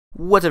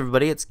What's up,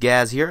 everybody? It's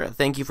Gaz here.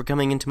 Thank you for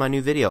coming into my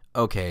new video.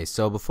 Okay,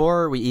 so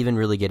before we even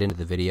really get into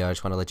the video, I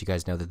just want to let you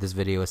guys know that this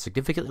video is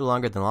significantly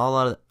longer than a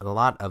lot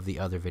of the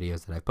other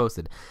videos that I've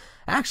posted.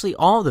 Actually,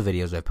 all the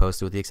videos I've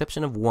posted, with the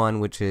exception of one,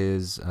 which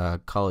is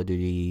Call of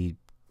Duty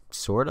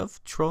sort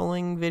of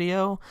trolling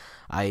video.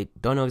 I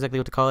don't know exactly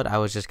what to call it. I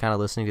was just kind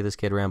of listening to this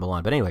kid ramble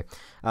on. But anyway,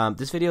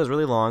 this video is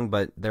really long,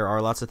 but there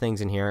are lots of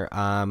things in here.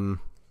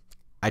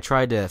 I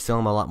tried to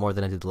film a lot more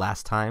than I did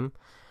last time,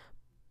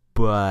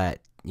 but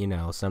you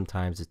know,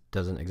 sometimes it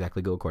doesn't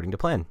exactly go according to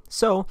plan.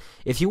 So,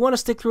 if you want to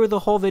stick through the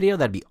whole video,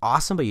 that'd be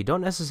awesome, but you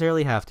don't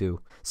necessarily have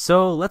to.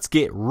 So, let's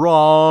get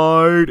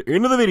right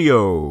into the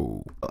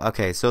video.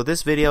 Okay, so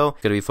this video is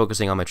going to be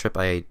focusing on my trip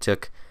I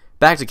took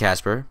back to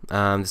Casper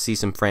to see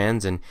some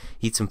friends and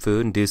eat some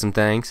food and do some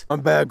things.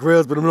 I'm bad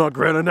grills, but I'm not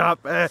grilling up.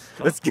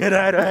 Let's get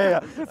out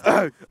of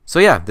here. So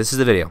yeah, this is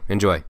the video.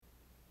 Enjoy.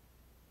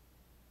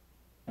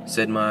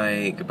 Said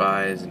my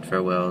goodbyes and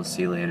farewells,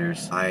 see you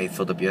laters. I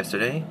filled up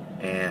yesterday,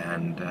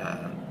 and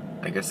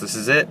I guess this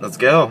is it. Let's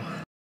go.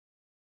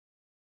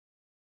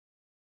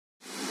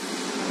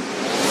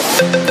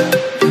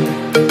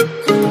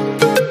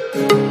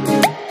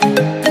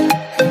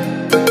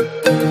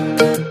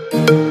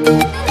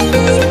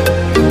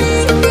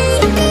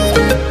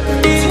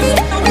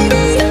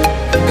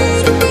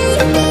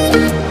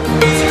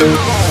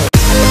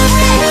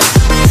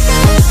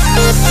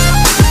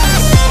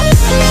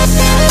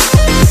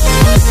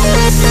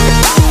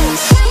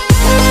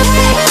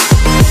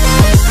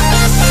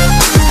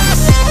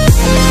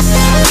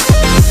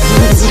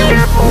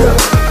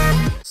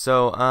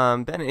 So,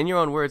 Ben, in your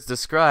own words,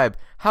 describe,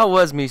 how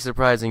was me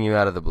surprising you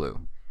out of the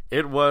blue?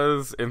 It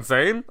was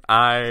insane.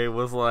 I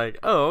was like,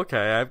 oh,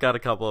 okay, I've got a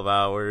couple of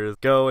hours.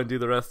 Go and do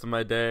the rest of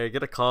my day.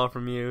 Get a call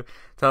from you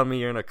telling me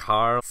you're in a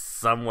car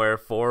somewhere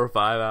 4 or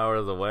 5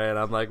 hours away. And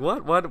I'm like,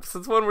 what?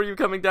 Since when were you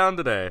coming down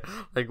today?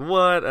 Like,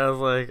 what? I was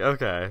like,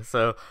 okay.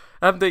 So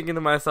I'm thinking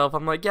to myself,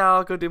 I'm like, yeah,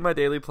 I'll go do my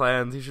daily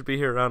plans. You should be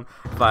here around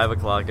 5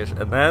 o'clock-ish.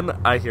 And then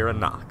I hear a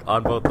knock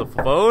on both the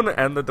phone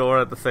and the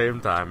door at the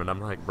same time. And I'm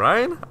like,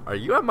 Brian, are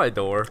you at my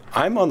door?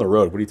 I'm on the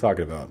road. What are you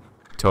talking about?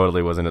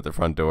 Totally wasn't at the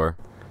front door.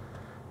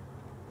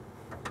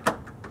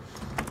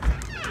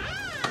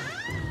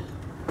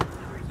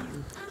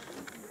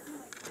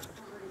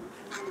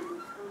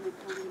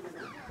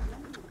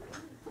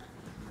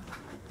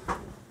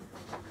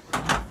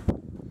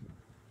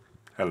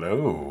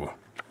 Hello.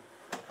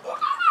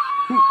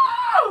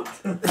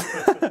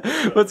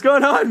 What's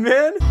going on,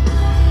 man?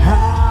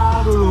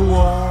 How do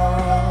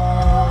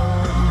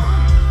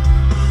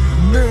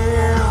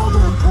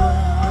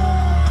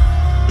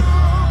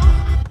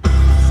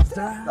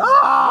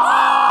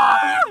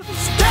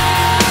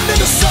stand in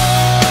the sun,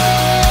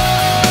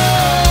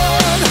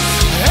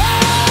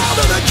 out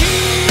of the king.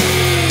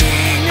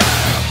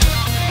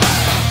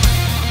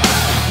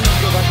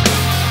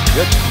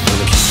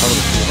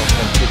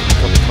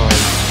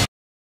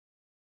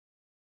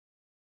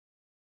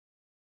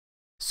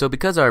 So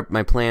because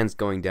my plans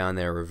going down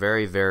there were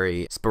very,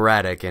 very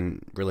sporadic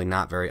and really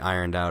not very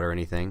ironed out or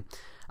anything,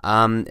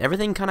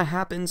 everything kind of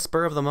happened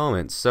spur of the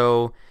moment.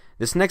 So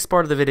this next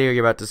part of the video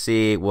you're about to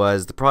see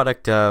was the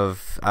product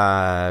of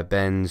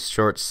Ben's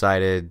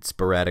short-sighted,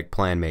 sporadic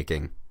plan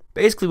making.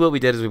 Basically what we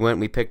did is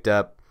we picked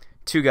up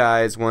two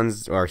guys,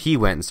 he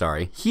went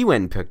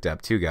and picked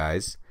up two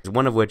guys,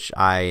 one of which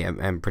I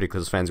am pretty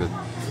close friends with.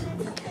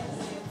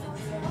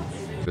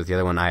 With the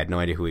other one I had no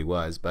idea who he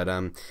was, but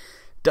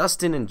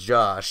Dustin and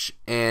Josh,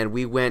 and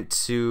we went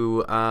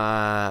to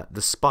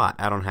the spot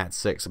out on Hat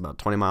 6, about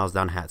 20 miles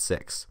down Hat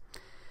 6.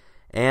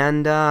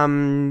 And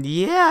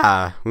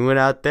yeah, we went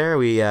out there,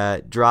 we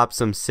dropped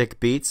some sick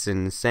beats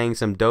and sang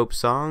some dope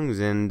songs,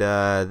 and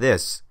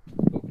this.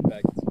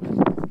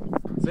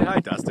 Say hi,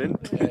 Dustin.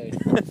 Hey.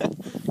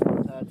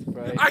 That's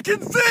right. I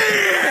can see!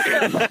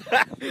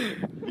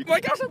 Oh my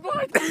gosh, I'm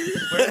blind!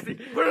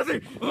 Where is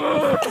he?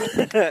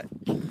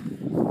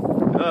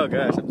 Oh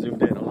gosh, I'm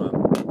zoomed in. Hold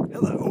on.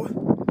 Hello.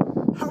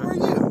 How are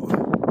you?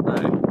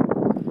 Hi.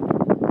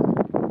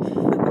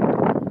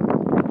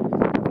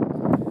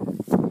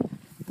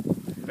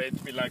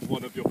 Paint me like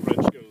one of your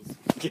French girls.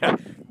 Yeah,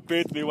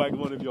 paint me like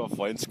one of your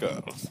French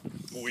girls.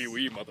 Oui,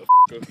 oui,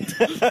 motherfucker.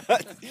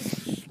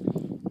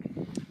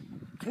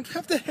 I don't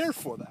have the hair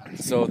for that.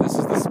 So this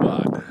is the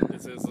spot.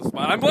 This is the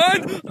spot. I'm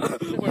blind!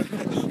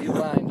 You're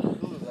blind.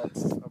 Ooh,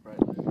 that's so bright.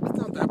 It's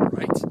not that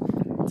bright.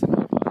 It's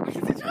not blind. I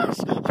can see Josh!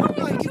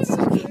 I can see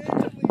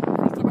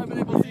First time I've been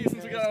able to see you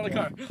since we got out of the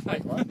car. Hi.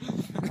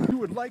 You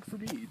would like for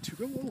me to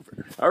go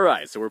over.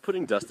 Alright, so we're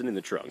putting Dustin in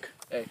the trunk.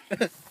 Hey.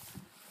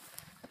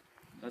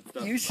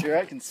 That's You sure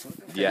I can swim?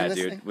 Yeah, this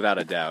dude, thing? without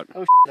a doubt.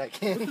 Oh, I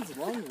can. His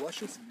long,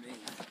 luscious mane.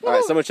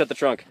 Alright, someone shut the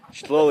trunk.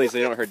 Slowly so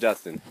you don't hurt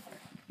Dustin.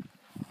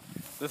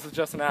 This is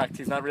just an act.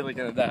 He's not really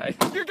gonna die.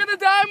 You're gonna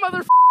die,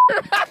 motherfucker!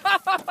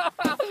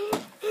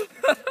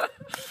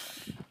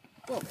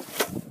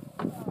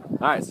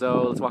 Alright,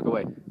 so let's walk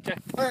away. Okay.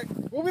 Alright,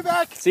 we'll be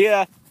back. See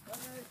ya!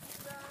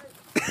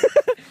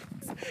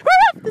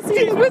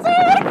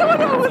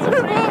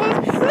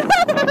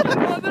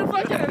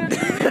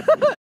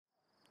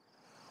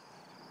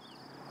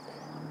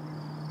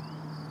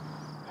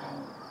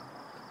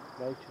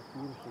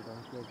 beautiful,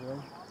 don't you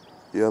agree?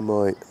 Yeah,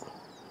 mate.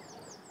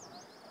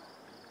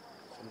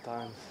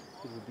 Sometimes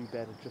it would be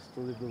better just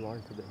to live the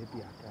life of the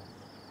hippie, I guess.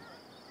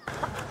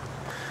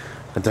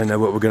 I don't know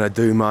what we're gonna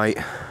do, mate.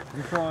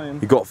 I'm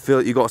trying. You got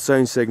a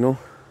phone signal.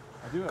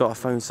 I do Got a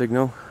phone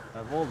signal. I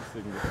have all the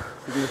signals.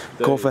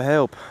 Call for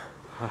help.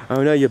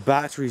 Oh no, your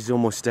battery's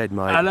almost dead,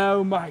 mate.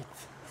 Hello, mate.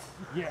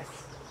 Yes,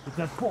 it's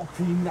at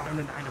 14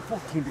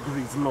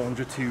 degrees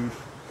longitude.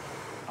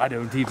 I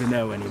don't even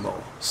know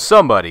anymore.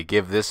 Somebody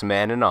give this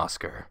man an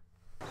Oscar.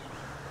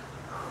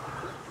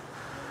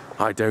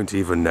 I don't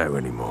even know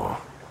anymore.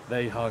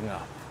 They hung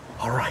up.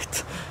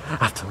 Alright,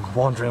 after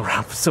wandering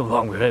around for so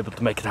long, we were able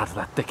to make it out of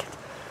that thicket.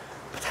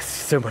 But there's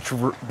so much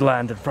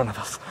land in front of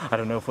us. I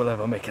don't know if we'll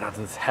ever make it out of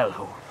this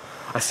hellhole.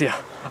 I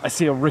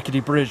see a rickety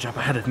bridge up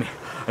ahead of me.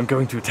 I'm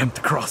going to attempt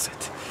to cross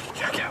it.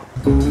 Here I go.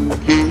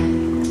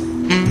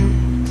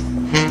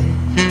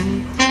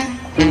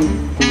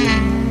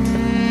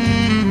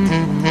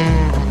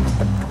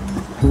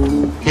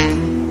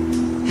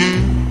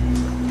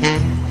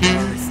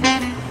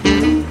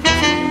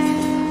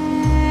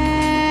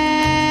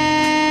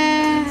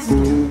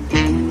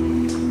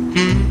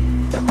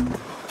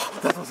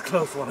 That was a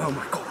close one. Oh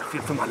my god, I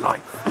feel for my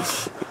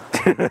life.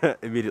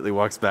 Immediately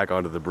walks back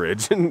onto the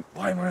bridge.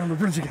 Why am I on the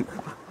bridge again?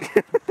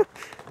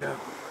 No.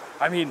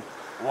 I mean,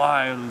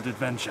 wild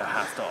adventure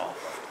has to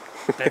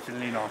offer.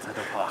 Definitely not at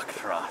a park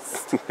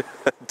trust.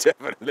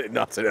 Definitely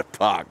not in a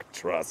park,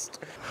 trust.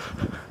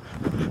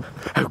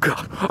 Oh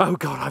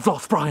god, I've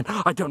lost Brian.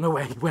 I don't know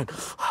where he went.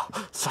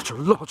 Such a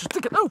large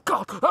ticket. Oh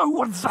god, oh,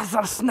 what is that? Is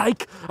that a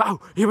snake? Oh,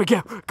 here we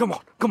go. Come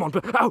on.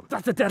 Oh,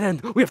 that's a dead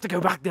end. We have to go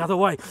back the other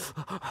way.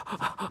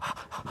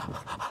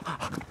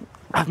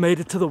 I've made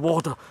it to the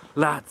water,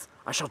 lads.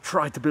 I shall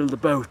try to build a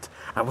boat.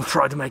 I will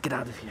try to make it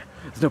out of here.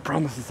 There's no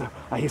promises though.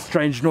 I hear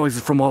strange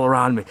noises from all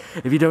around me.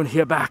 If you don't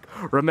hear back,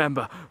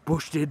 remember,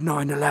 Bush did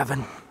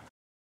 9/11.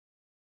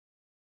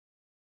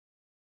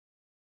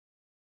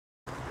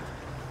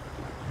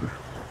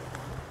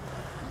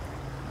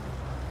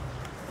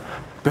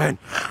 Ben.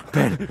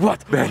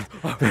 What? Ben.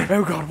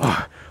 Oh god,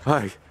 what?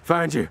 I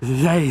found you.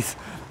 Days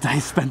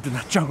spent in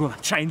that jungle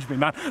that changed me,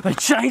 man. They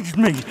changed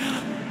me.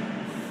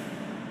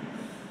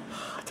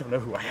 I don't know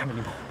who I am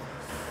anymore.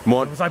 Come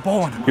Where on. was I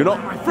born? You're not.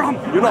 Where am I from?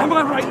 You're not. Where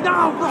am I right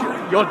now,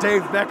 Brian? You're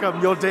Dave Beckham.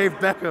 You're Dave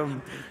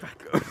Beckham.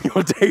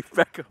 You're Dave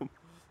Beckham.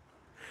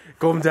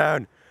 Calm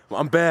down.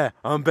 I'm Bear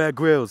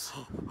Grylls.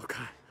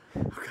 Okay.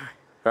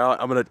 Well,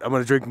 I'm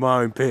gonna drink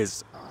my own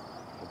piss.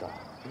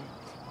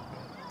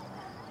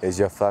 Is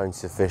your phone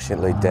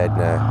sufficiently dead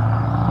now?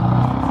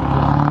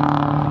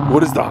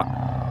 What is that?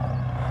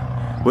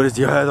 What did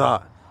you hear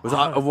that? Was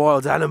that a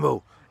wild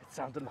animal? It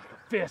sounded like a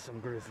fearsome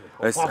grizzly,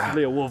 or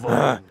possibly a wolf.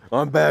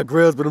 I'm Bear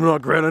Grylls, but I'm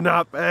not grilling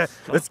up.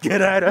 Let's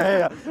get out of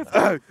here.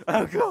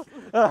 Oh god.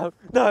 Oh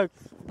no.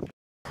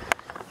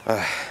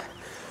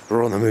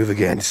 We're on the move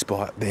again,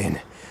 despite being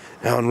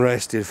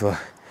unrested for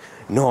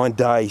 9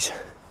 days.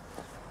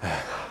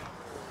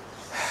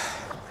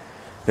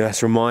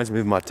 This reminds me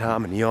of my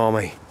time in the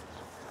army.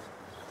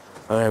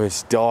 I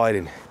almost died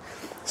in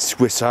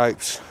Swiss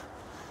Alps.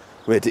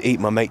 We had to eat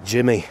my mate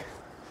Jimmy.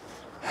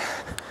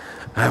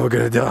 We're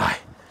gonna die.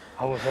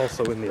 I was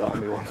also in the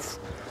army once.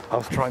 I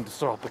was trying to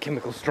stop a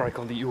chemical strike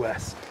on the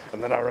US,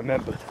 and then I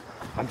remembered,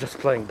 I'm just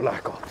playing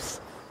Black Ops.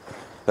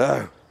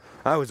 Oh,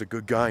 that was a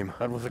good game.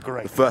 That was a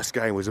great The first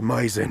game was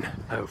amazing.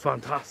 Oh,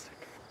 fantastic.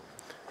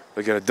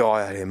 We're gonna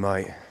die out here,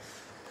 mate.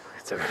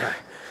 It's okay.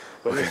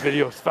 When this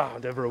video's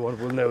found, everyone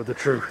will know the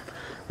truth.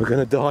 We're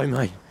gonna die,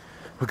 mate.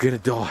 We're gonna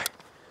die.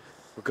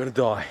 We're gonna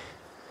die.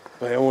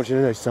 But I want you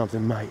to know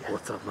something, mate.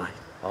 What's up, mate?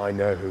 I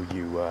know who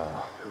you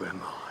are. Who am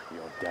I?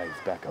 You're Dave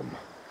Beckham.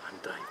 I'm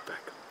Dave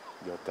Beckham.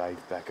 You're Dave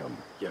Beckham.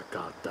 You're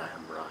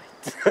goddamn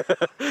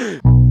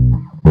right.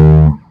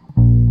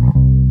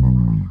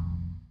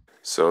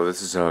 So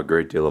this is how a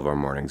great deal of our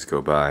mornings go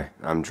by.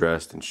 I'm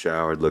dressed and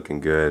showered, looking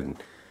good.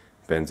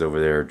 Ben's over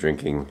there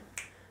drinking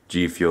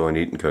G Fuel and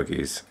eating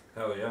cookies.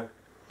 Hell yeah.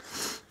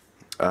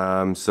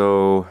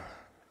 So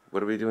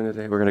what are we doing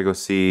today? We're gonna go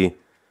see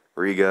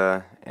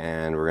Riga,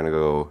 and we're gonna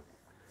go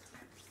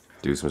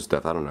do some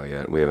stuff. I don't know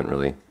yet. We haven't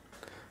really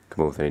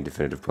come up with any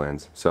definitive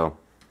plans. So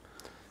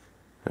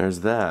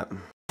there's that.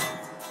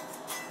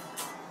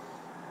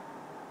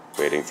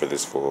 Waiting for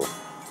this fool.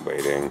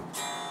 Waiting.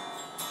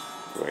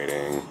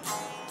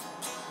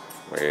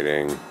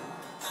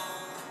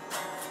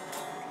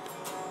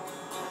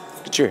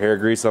 Get your hair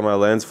grease on my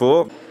lens,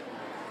 fool.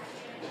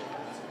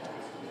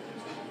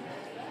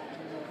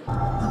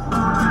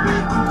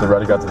 They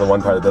already got to the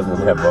one part that doesn't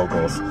really have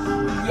vocals.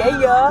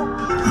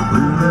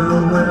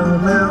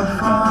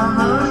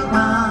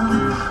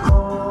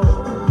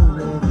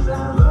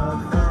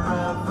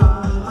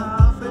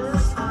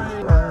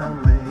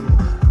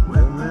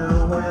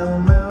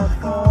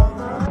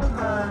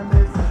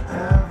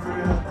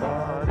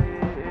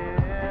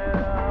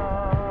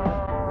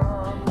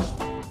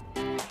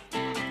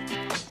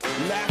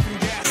 Laughing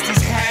gas,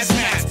 these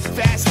hazmats,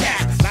 fast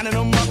cats, lining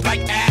them up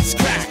like ass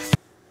crack.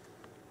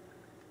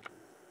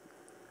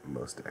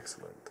 Most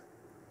excellent.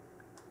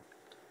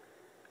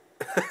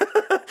 You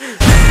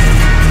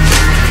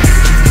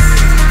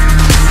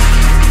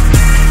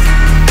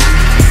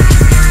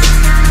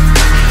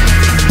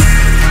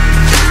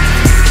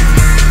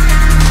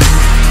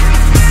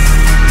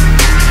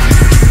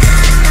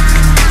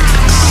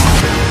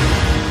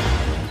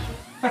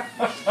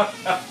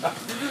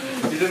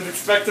didn't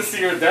expect to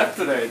see your death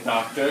today,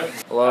 Doctor.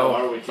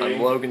 Hello,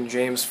 I'm Logan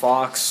James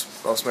Fox.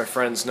 Most of my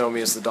friends know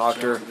me as the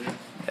Doctor,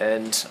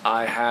 and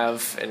I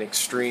have an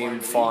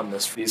extreme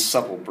fondness for these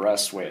supple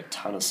breasts. Weigh a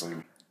ton of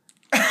some.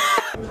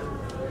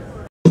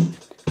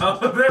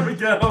 Oh, there we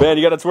go. Ben,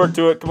 you gotta twerk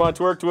to it. Come on,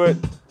 twerk to it.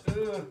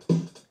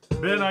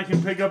 Ben, I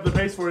can pick up the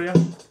pace for you.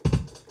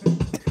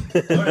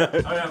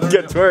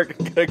 Get twerk.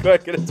 Go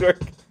ahead, get a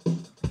twerk.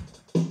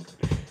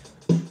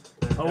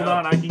 Hold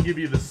on, I can give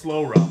you the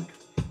slow rock.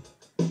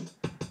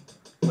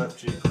 Left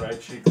cheek,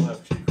 right cheek,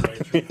 left cheek,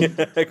 right cheek.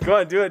 Come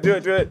on, do it.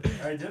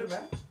 I did it,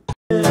 man.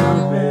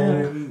 I'm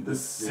in the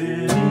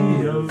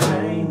city of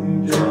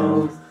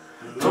angels,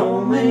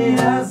 lonely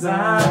as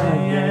I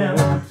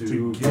am.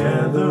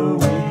 Together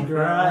we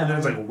cry. And then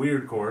it's like a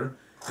weird chord.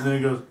 And then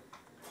it goes,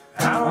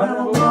 how I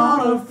don't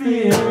wanna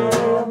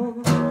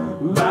feel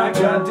like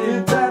I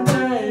did that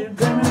day.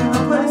 Take me to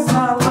the place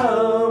I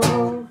love.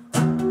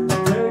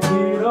 Take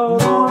it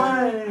all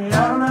away.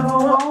 I don't ever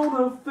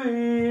wanna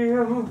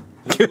feel.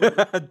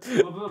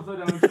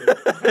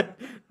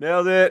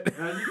 Nailed it.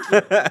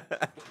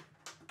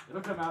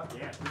 It'll come out,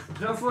 yeah,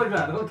 just like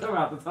that. It'll come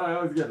out. That's how I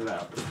always get it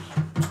out.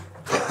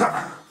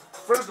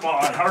 First of all,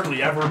 I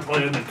hardly ever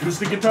play an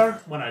acoustic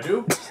guitar. When I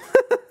do,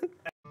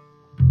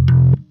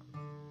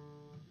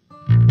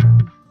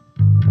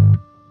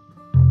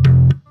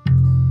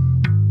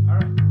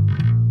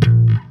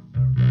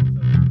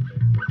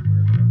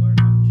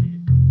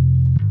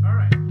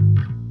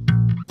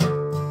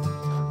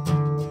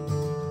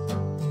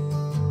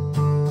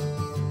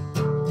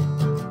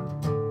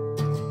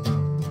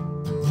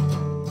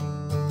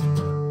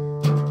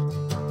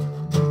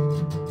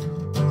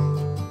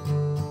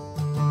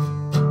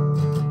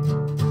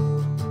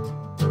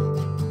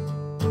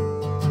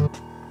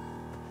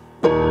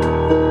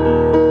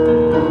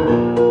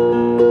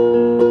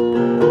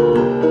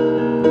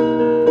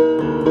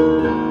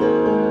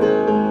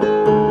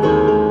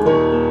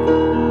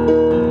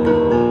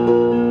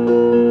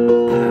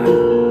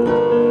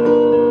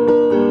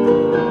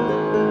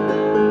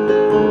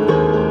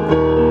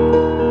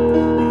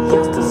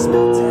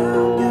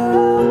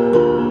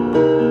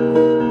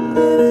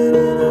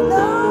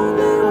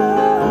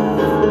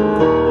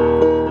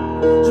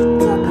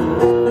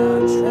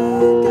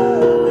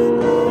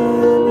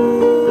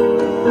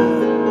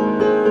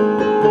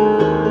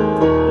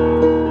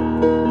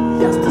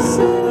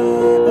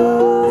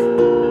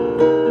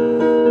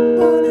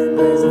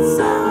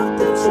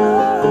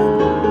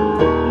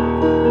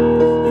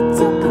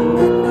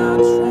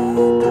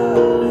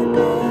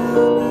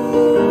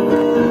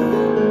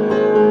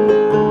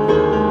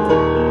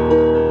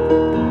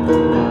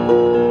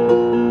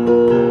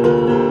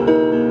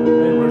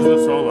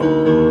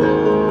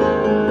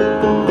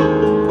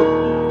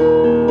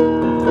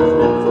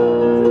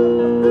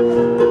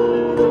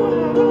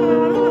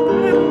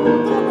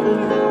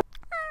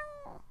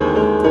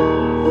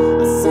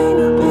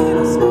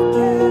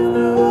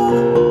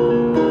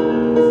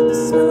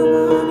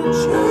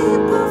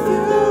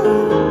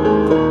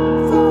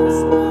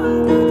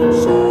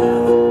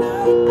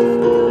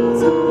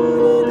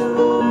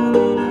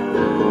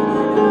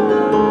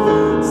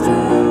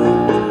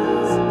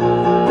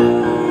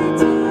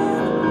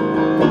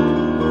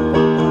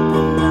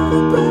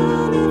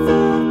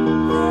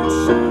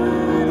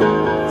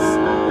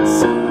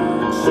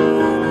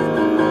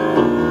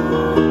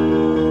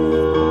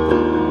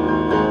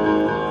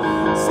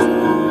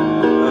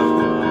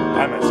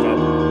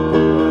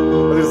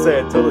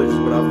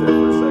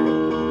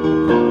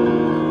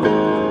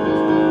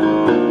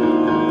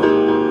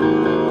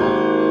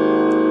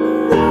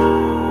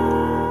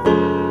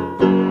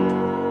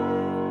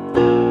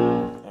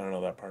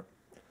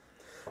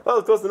 Oh,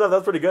 close enough.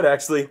 That's pretty good,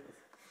 actually.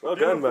 Well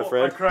done, my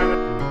friend. You're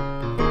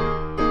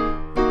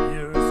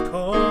as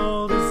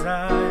cold as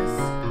ice,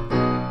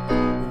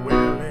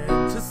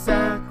 willing to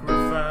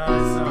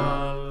sacrifice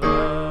our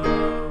love.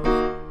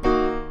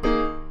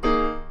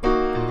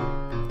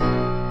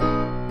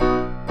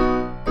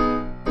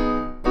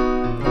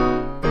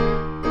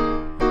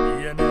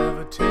 You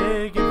never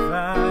take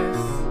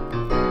advice.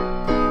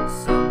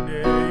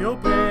 Someday you'll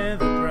pay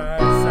the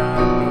price. I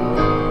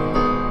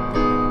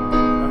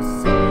know. I've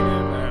seen it. I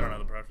don't know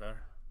the price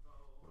there.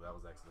 Well, that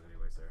was excellent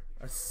anyway, sir.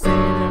 I've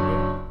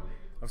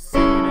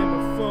seen it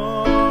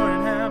before.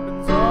 It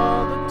happens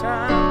all the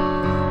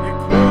time. You're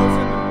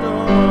closing the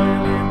door, you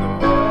leave the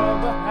world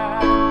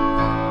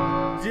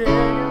behind.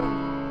 Digging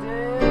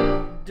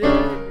to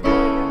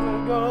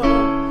go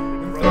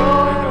and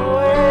throwing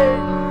away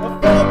a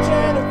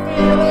fortune of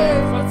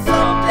feelings, but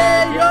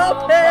someday you'll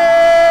pay.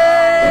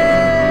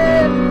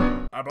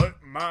 I put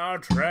my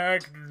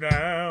tractor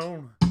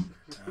down.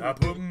 I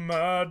put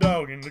my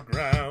dog in the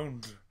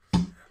ground.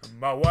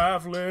 My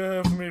wife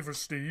left me for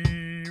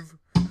Steve.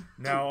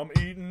 Now I'm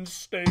eating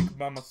steak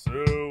by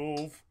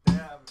myself.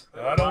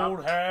 I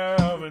don't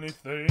have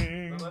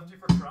anything. I left you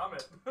for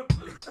Cromit.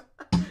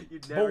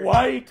 But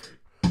wait,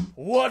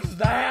 what's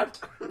that?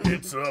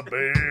 It's a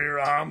bear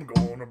I'm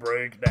gonna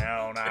break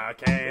down. I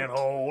can't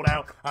hold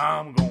out.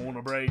 I'm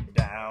gonna break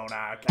down.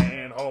 I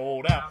can't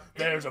hold out.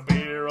 There's a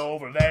beer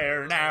over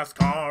there, nice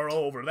car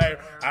over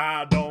there.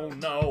 I don't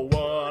know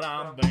what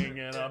I'm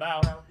thinking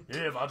about.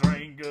 If I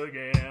drink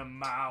again,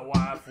 my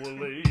wife will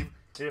leave.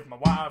 If my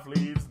wife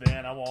leaves,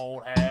 then I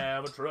won't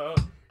have a truck.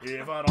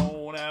 If I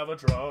don't have a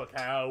truck,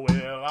 how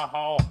will I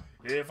haul?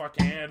 If I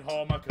can't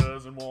haul, my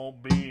cousin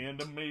won't be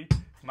into me.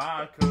 If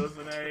my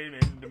cousin ain't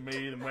into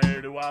me, then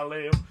where do I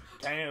live?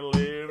 Can't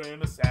live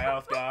in the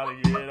South,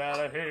 gotta get out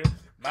of here.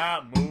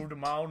 Might move to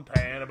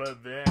Montana,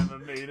 but then I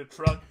need a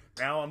truck.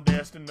 Now I'm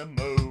destined to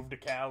move to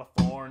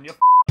California.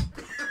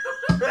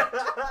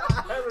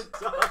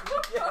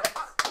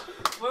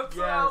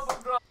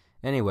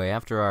 Anyway,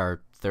 after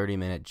our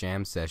 30-minute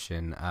jam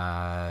session,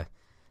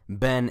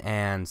 Ben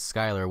and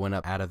Skylar went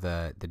up out of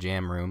the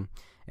jam room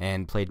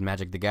and played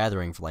Magic the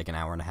Gathering for like an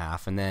hour and a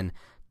half, and then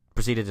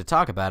proceeded to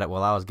talk about it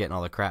while I was getting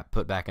all the crap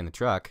put back in the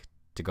truck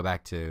to go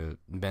back to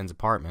Ben's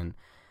apartment,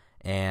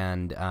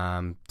 and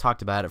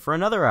talked about it for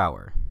another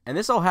hour. And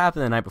this all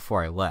happened the night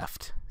before I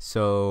left.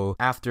 So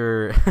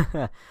after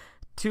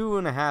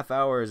 2.5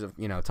 hours of,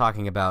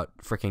 talking about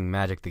freaking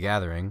Magic the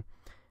Gathering,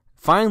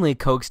 finally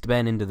coaxed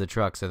Ben into the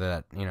truck so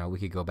that, we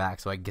could go back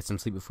so I could get some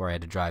sleep before I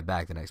had to drive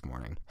back the next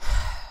morning.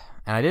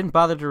 And I didn't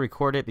bother to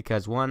record it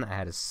because, 1, I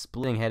had a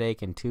splitting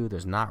headache, and 2,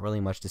 there's not really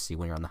much to see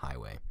when you're on the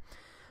highway.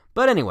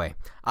 But anyway,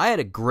 I had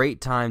a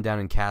great time down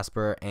in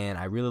Casper, and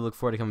I really look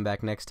forward to coming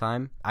back next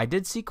time. I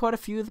did see quite a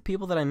few of the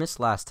people that I missed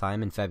last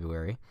time in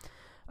February,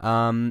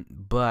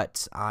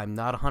 but I'm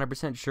not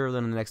 100% sure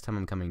then the next time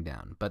I'm coming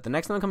down. But the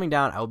next time I'm coming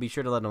down, I will be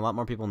sure to let a lot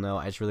more people know.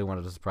 I just really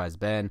wanted to surprise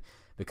Ben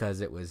because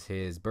it was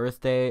his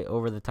birthday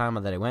over the time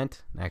that I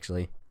went.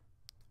 Actually,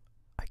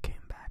 I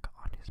came back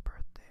on his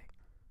birthday.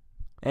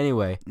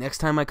 Anyway, next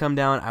time I come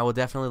down, I will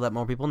definitely let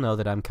more people know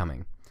that I'm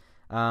coming.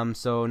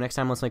 So next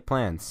time, let's make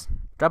plans.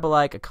 Drop a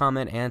like, a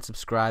comment, and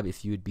subscribe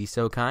if you would be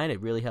so kind.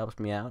 It really helps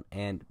me out.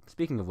 And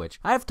speaking of which,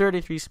 I have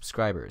 33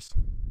 subscribers.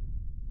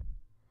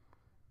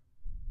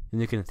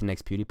 And looking at the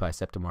next PewDiePie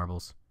Septa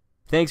Marbles.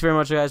 Thanks very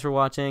much, guys, for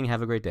watching.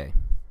 Have a great day.